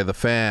told by the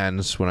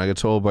fans, when I get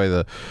told by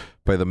the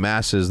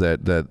masses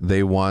that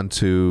they want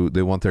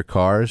their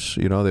cars,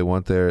 they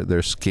want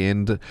their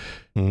skinned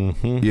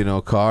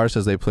cars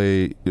as they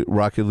play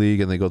Rocket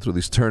League and they go through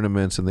these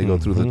tournaments and they go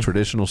through the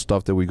traditional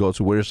stuff that we go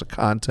to. Where's the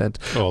content?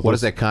 What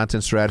does that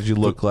content strategy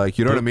look like?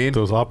 You know what I mean?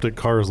 Those OpTic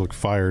cars look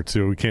fire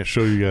too. We can't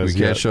show you guys. We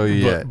can't show you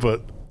yet.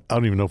 But I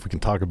don't even know if we can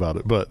talk about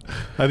it, but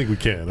I think we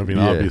can. I mean,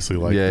 obviously,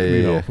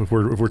 if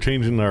we're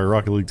changing our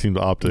Rocket League team to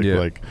OpTic,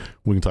 like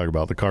we can talk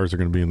about the cars are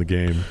going to be in the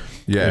game.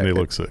 Yeah, and they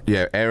look sick.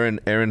 Yeah,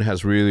 Aaron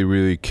has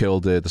really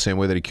killed it the same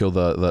way that he killed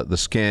the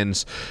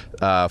skins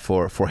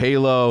for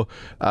Halo.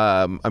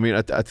 I mean,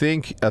 I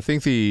think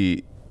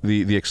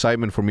the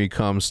excitement for me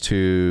comes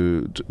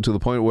to the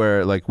point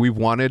where like we've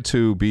wanted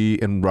to be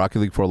in Rocket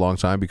League for a long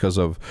time because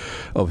of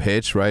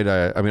Hitch, right?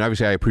 I mean,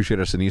 obviously I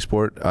appreciate us in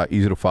esport,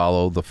 easy to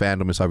follow. The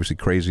fandom is obviously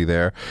crazy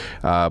there,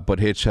 but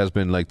Hitch has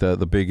been like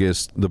the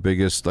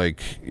biggest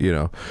like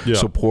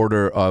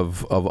supporter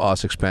of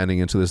us expanding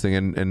into this thing,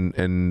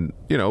 and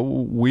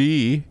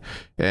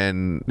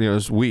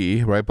it's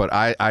we, right? But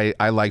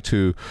I like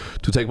to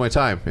take my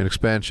time in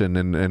expansion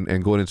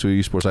and going into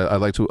esports. I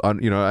like to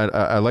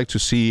I like to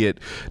see it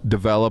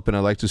develop and I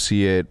like to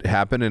see it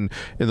happen. And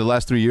in the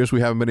last 3 years, we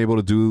haven't been able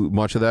to do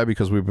much of that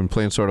because we've been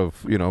playing sort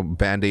of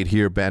Band-Aid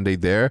here, Band-Aid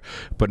there.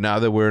 But now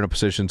that we're in a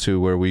position to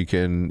where we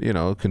can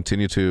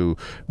continue to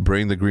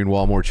bring the Green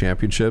Wall more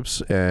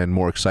championships and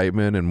more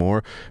excitement and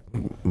more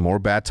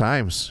bad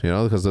times,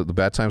 because the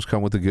bad times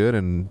come with the good,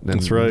 and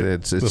that's right.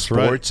 It's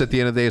sports at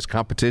the end of the day. It's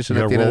competition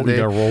at the end of the day.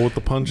 You gotta roll with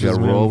the punches. You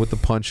gotta roll with the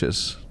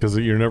punches because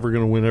you're never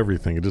gonna win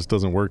everything. It just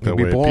doesn't work that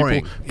way. It'd be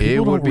boring.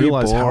 People don't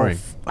realize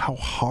how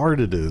hard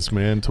it is,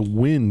 man, to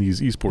win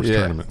these esports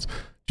tournaments.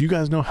 Do you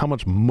guys know how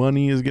much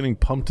money is getting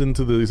pumped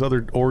into these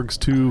other orgs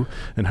too,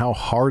 and how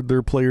hard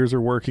their players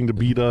are working to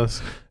beat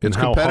us, and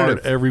how hard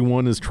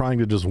everyone is trying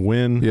to just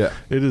win? Yeah,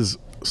 it is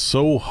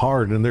so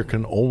hard, and there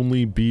can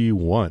only be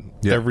one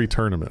every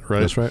tournament,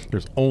 right? That's right.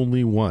 There's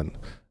only one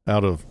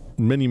out of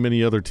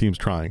many other teams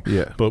trying.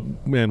 Yeah.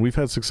 But man, we've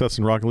had success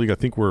in Rocket League. I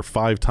think we're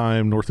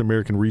 5-time North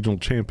American regional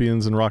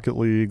champions in Rocket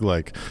League.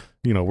 Like,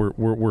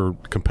 we're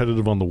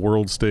competitive on the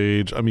world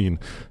stage. I mean,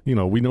 we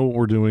know what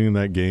we're doing in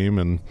that game,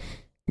 and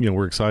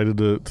we're excited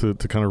to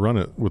kind of run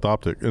it with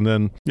OpTic. And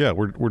then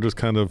we're just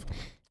kind of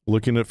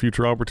looking at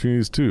future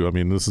opportunities too. I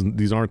mean,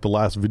 these aren't the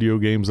last video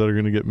games that are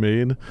going to get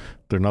made.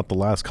 They're not the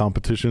last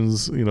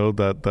competitions,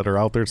 that are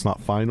out there. It's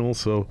not final.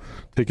 So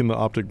taking the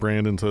OpTic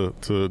brand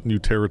into new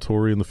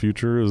territory in the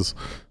future is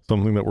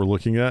something that we're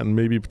looking at, and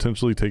maybe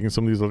potentially taking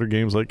some of these other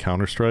games like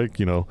Counter-Strike.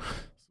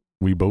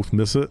 We both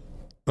miss it.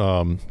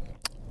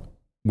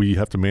 We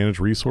have to manage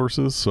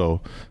resources, so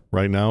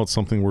right now it's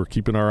something we're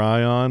keeping our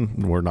eye on.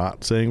 We're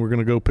not saying we're going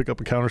to go pick up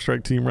a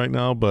Counter-Strike team right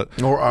now,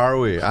 but or are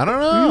we? I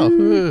don't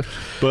know.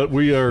 But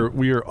we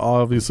are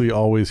obviously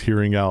always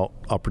hearing out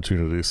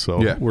opportunities. So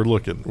we're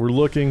looking.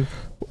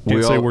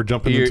 Can't say we're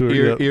jumping into it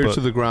yet. Ear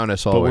to the ground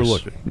as always.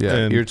 But we're looking.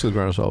 Yeah, ear to the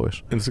ground as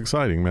always. And it's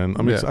exciting, man.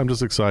 I'm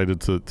just excited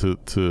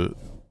to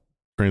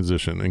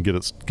transition and get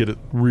it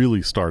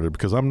really started,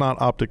 because I'm not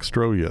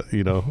Hastr0 yet.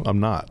 I'm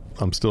not.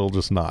 I'm still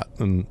just not.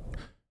 And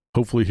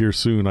hopefully here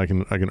soon I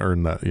can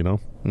earn that.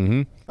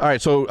 Mm-hmm. All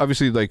right, so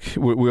obviously, like,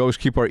 we always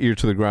keep our ear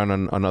to the ground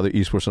on other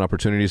esports and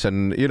opportunities,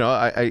 and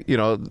I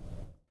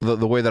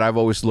the way that I've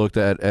always looked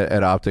at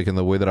OpTic, and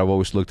the way that I've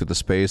always looked at the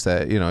space,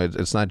 that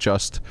it's not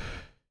just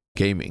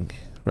gaming.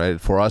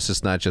 Right, for us,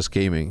 it's not just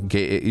gaming.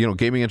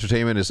 Gaming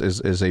entertainment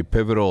is a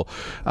pivotal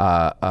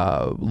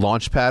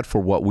launch pad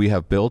for what we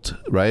have built.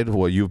 Right,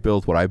 what you've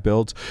built, what I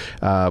built,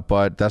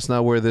 but that's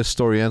not where this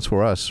story ends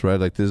for us. Right,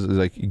 like this is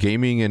like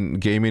gaming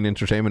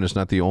entertainment is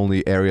not the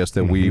only areas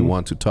that we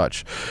want to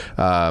touch.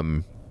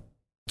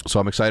 So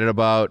I'm excited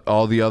about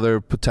all the other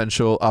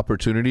potential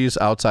opportunities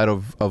outside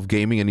of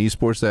gaming and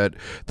esports that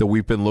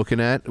we've been looking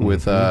at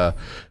with a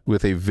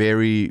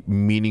very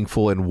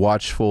meaningful and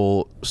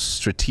watchful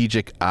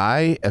strategic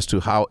eye as to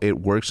how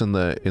it works in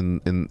the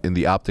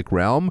OpTic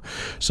realm.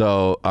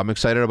 So I'm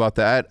excited about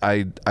that.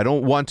 I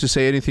don't want to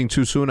say anything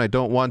too soon. I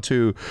don't want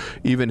to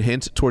even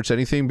hint towards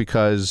anything,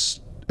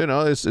 because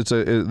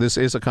this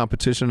is a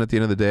competition at the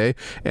end of the day,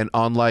 and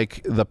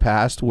unlike the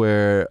past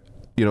where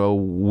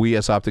we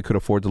as OpTic could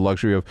afford the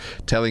luxury of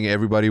telling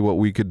everybody what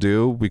we could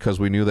do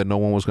because we knew that no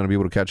one was going to be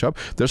able to catch up.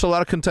 There's a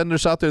lot of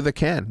contenders out there that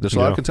can. There's a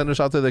lot of contenders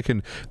out there that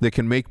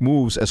can make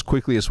moves as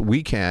quickly as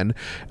we can.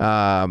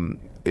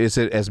 Is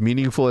it as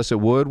meaningful as it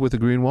would with the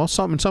green wall?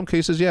 In some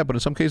cases, yeah, but in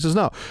some cases,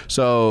 no.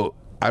 So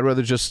I'd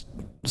rather just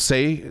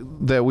say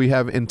that we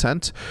have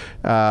intent,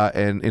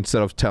 and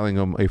instead of telling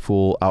them a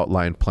full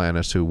outlined plan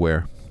as to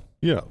where.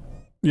 Yeah,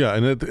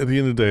 and at the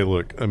end of the day,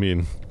 look, I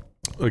mean,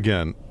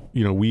 again,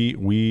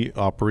 we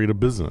operate a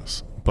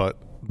business, but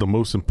the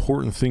most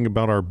important thing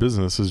about our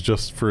business is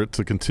just for it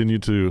to continue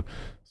to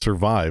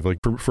survive. Like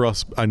for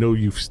us, I know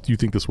you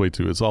think this way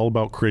too. It's all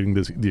about creating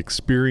the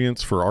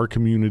experience for our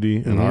community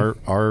and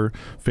our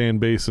fan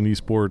base in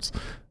esports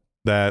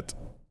that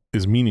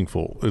is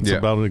meaningful. It's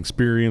about an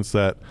experience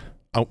that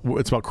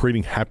it's about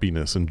creating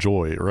happiness and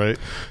joy, right?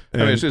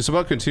 And it's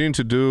about continuing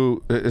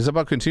to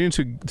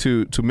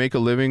to make a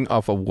living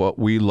off of what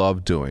we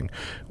love doing,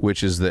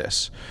 which is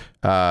this.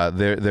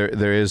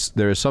 There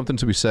is something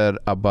to be said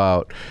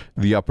about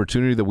the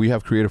opportunity that we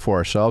have created for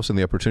ourselves, and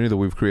the opportunity that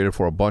we've created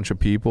for a bunch of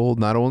people,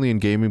 not only in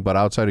gaming but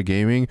outside of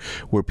gaming,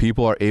 where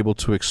people are able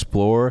to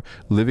explore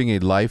living a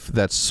life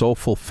that's so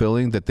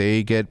fulfilling that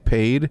they get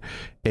paid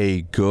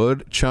a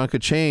good chunk of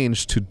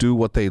change to do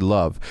what they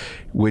love,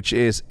 which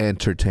is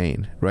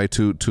entertain, right?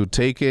 To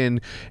take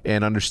in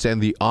and understand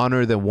the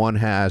honor that one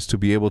has to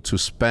be able to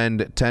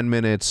spend 10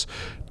 minutes,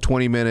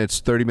 20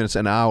 minutes, 30 minutes,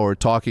 an hour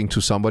talking to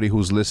somebody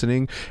who's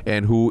listening,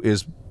 and who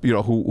is,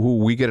 who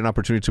we get an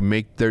opportunity to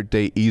make their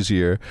day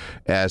easier,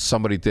 as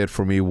somebody did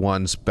for me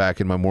once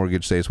back in my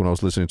mortgage days when I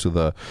was listening to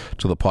the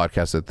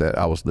podcast that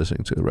I was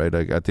listening to, right?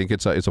 I think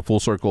it's a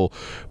full circle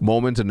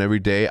moment, and every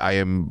day I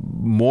am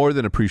more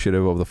than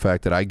appreciative of the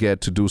fact that I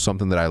get to do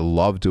something that I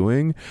love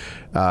doing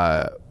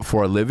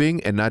for a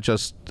living, and not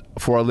just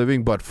for a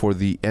living, but for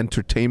the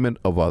entertainment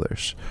of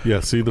others.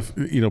 Yeah, see,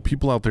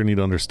 people out there need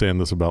to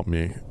understand this about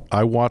me.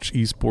 I watch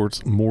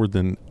esports more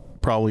than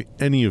probably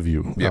any of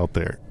you out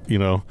there.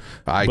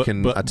 I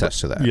can attest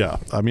to that. Yeah,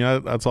 I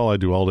mean, that's all I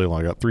do all day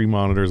long. I got 3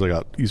 monitors. I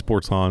got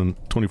esports on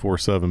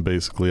 24/7.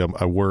 Basically,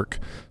 I work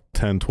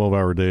 10,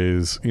 12-hour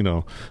days.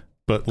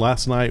 But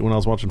last night when I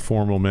was watching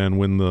Formal Man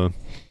win the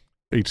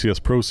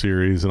HCS Pro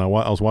Series, and I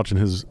was watching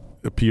his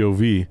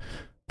POV.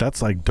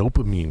 That's like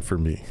dopamine for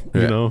me,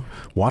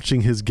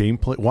 watching his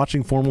gameplay,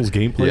 watching Formal's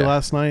gameplay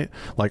last night.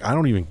 Like,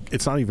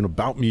 it's not even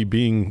about me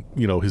being,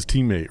 his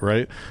teammate,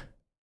 right?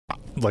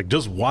 Like,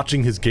 just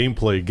watching his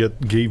gameplay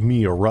gave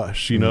me a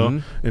rush,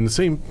 And the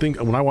same thing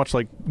when I watch,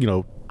 like,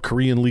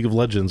 Korean League of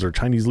Legends or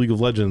Chinese League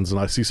of Legends, and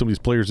I see some of these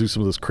players do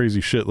some of this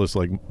crazy shit, that's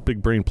like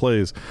big brain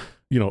plays,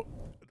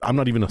 I'm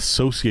not even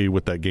associated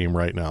with that game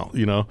right now,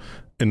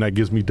 and that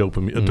gives me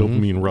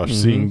dopamine rush,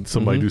 seeing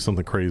somebody do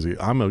something crazy.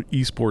 I'm an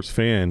esports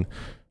fan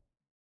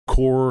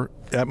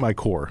at my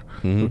core.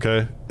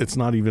 Okay, it's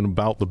not even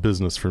about the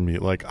business for me.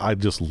 Like, I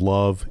just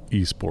love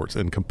esports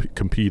and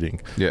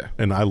competing,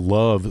 and I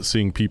love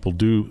seeing people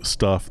do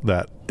stuff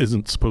that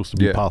isn't supposed to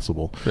be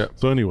possible.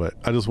 So anyway,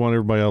 I just want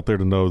everybody out there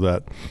to know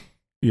that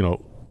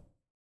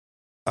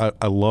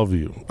I love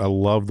you. I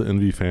love the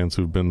NV fans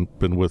who've been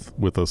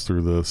with us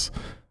through this.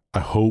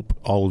 I hope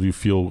all of you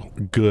feel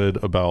good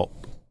about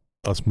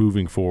us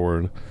moving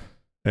forward.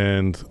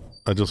 And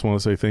I just want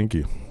to say thank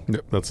you.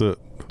 Yep. That's it.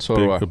 So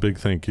do I. A big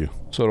thank you.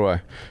 So do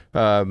I.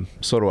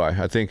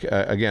 I think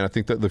again, I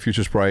think that the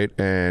future's bright,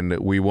 and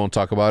we won't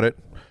talk about it.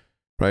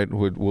 Right?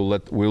 We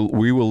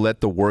will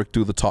let the work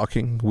do the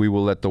talking. We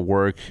will let the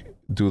work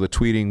do the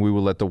tweeting. We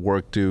will let the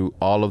work do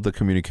all of the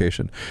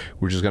communication.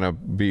 We're just going to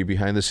be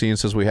behind the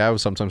scenes as we have,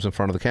 sometimes in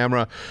front of the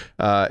camera,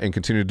 and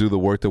continue to do the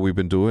work that we've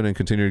been doing and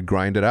continue to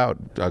grind it out.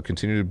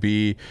 Continue to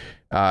be,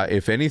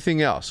 if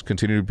anything else,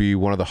 continue to be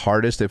one of the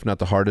hardest, if not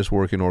the hardest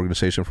working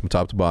organization from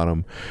top to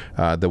bottom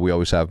that we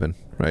always have been.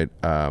 Right.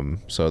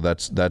 So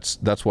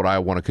that's what I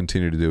want to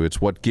continue to do. It's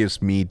what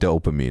gives me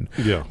dopamine.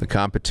 Yeah. The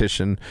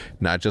competition,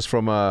 not just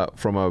from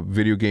a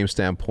video game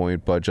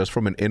standpoint, but just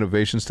from an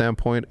innovation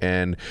standpoint,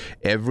 and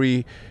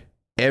every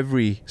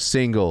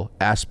single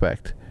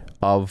aspect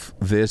of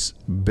this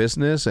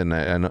business, and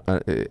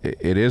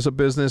it is a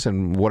business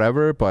and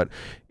whatever, but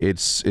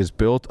it's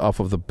built off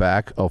of the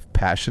back of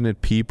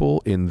passionate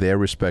people in their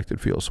respective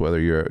fields. Whether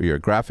you're a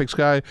graphics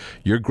guy,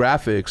 your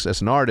graphics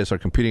as an artist are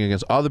competing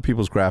against other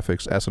people's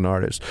graphics as an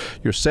artist.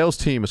 Your sales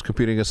team is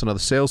competing against another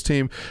sales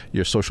team.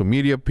 Your social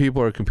media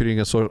people are competing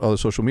against other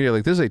social media.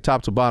 Like, this is a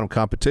top to bottom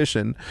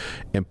competition,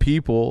 and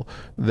people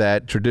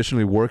that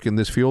traditionally work in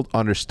this field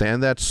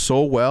understand that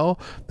so well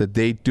that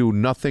they do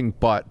nothing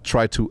but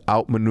try to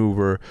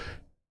outmaneuver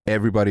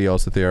everybody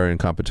else that they are in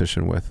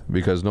competition with.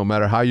 Because no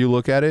matter how you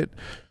look at it,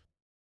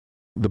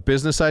 the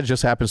business side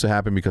just happens to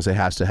happen because it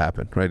has to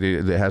happen, right?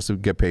 It has to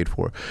get paid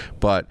for.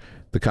 But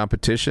the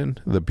competition,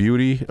 the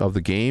beauty of the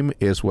game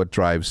is what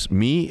drives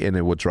me, and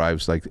it what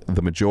drives like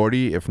the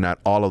majority, if not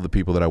all, of the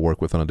people that I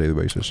work with on a daily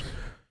basis.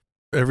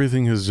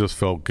 Everything has just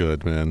felt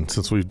good, man.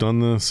 Since we've done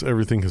this,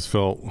 everything has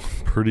felt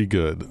pretty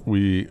good.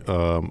 We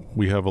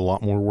have a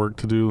lot more work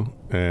to do,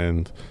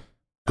 and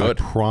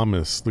good. I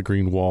promise the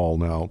green wall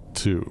now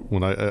too.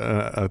 When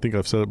I think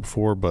I've said it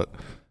before, but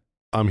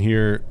I'm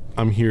here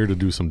to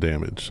do some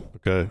damage.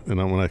 Okay, and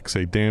when I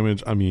say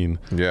damage, I mean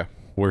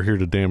we're here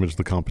to damage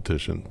the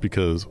competition,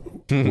 because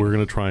we're going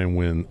to try and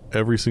win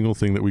every single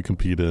thing that we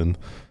compete in.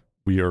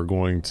 We are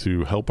going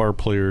to help our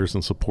players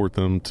and support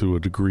them to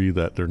a degree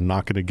that they're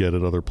not going to get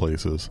at other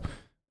places,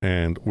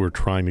 and we're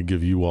trying to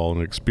give you all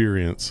an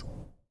experience,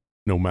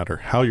 no matter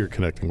how you're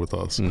connecting with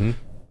us,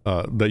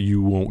 that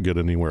you won't get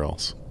anywhere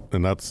else.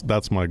 And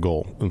that's my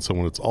goal. And so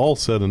when it's all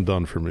said and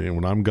done for me, and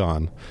when I'm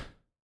gone,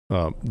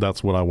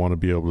 that's what I want to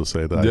be able to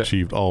say, that I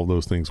achieved all of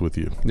those things with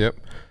you. Yep.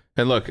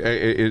 And look,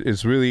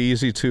 it's really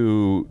easy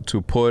to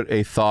put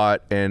a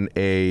thought and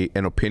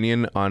an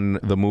opinion on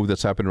the move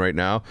that's happened right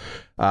now.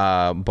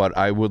 But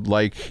I would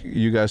like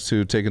you guys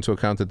to take into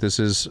account that this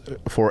is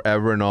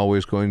forever and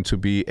always going to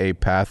be a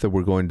path that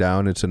we're going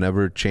down. It's an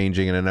ever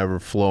changing and an ever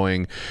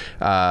flowing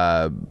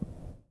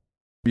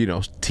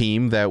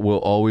team that will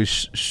always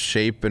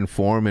shape and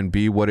form and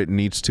be what it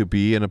needs to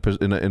be in a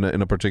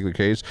particular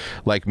case.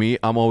 Like me,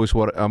 I'm always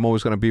going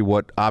to be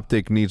what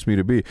OpTic needs me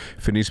to be.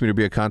 If it needs me to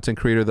be a content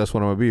creator, that's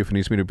what I'm going to be. If it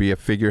needs me to be a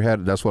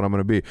figurehead, that's what I'm going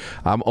to be.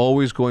 I'm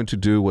always going to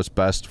do what's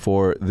best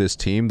for this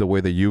team, the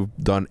way that you've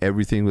done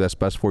everything that's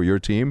best for your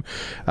team.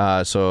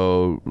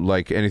 So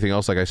like anything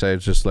else, like I said,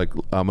 it's just like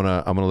I'm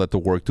gonna let the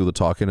work do the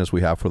talking, as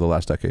we have for the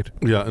last decade.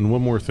 Yeah, and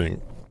one more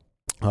thing.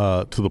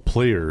 To the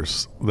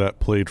players that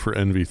played for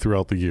Envy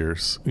throughout the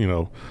years,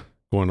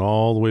 going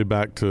all the way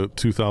back to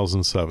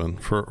 2007,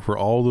 for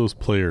all those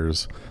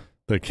players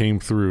that came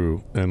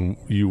through, and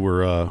you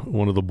were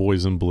one of the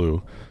boys in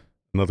blue,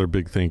 another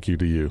big thank you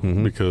to you,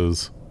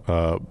 because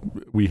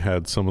we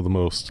had some of the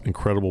most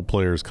incredible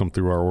players come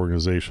through our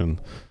organization,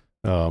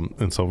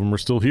 and some of them are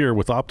still here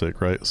with OpTic,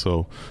 right?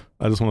 So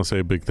I just want to say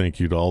a big thank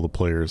you to all the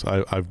players.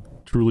 I've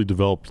truly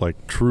developed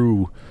like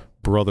true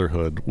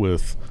brotherhood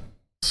with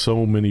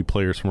so many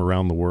players from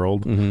around the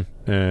world,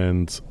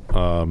 and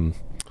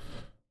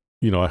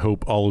I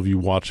hope all of you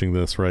watching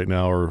this right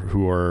now, or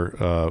who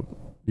are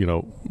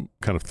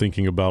kind of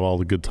thinking about all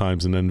the good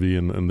times in Envy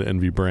and the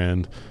Envy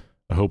brand,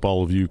 I hope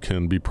all of you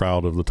can be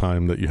proud of the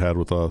time that you had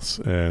with us,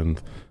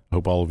 and I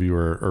hope all of you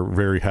are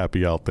very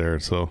happy out there.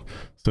 So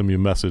send me a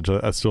message.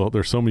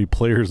 There's so many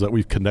players that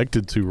we've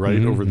connected to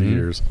over the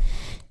years,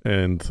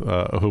 and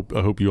I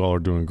hope you all are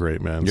doing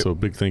great, man. So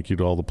big thank you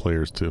to all the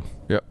players too.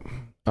 Yep.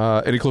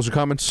 Any closing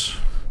comments?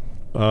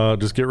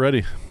 Just get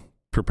ready,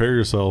 prepare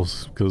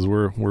yourselves, because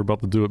we're about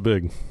to do it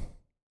big.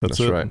 That's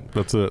it. Right.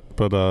 That's it.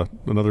 But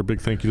another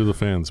big thank you to the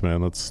fans,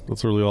 man.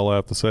 That's really all I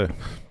have to say.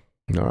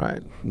 All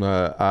right.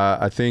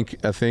 I think,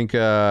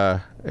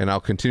 and I'll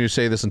continue to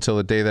say this until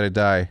the day that I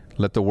die.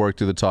 Let the work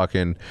do the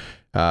talking.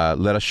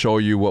 Let us show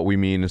you what we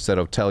mean instead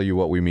of tell you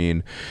what we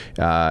mean.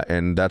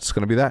 And that's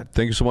going to be that.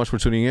 Thank you so much for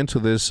tuning in to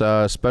this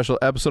special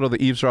episode of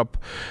the Eavesdrop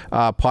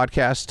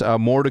podcast.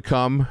 More to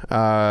come.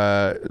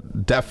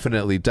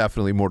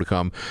 Definitely more to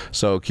come.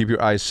 So keep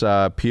your eyes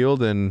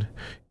peeled and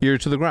ear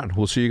to the ground.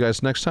 We'll see you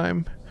guys next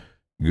time.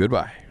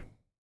 Goodbye.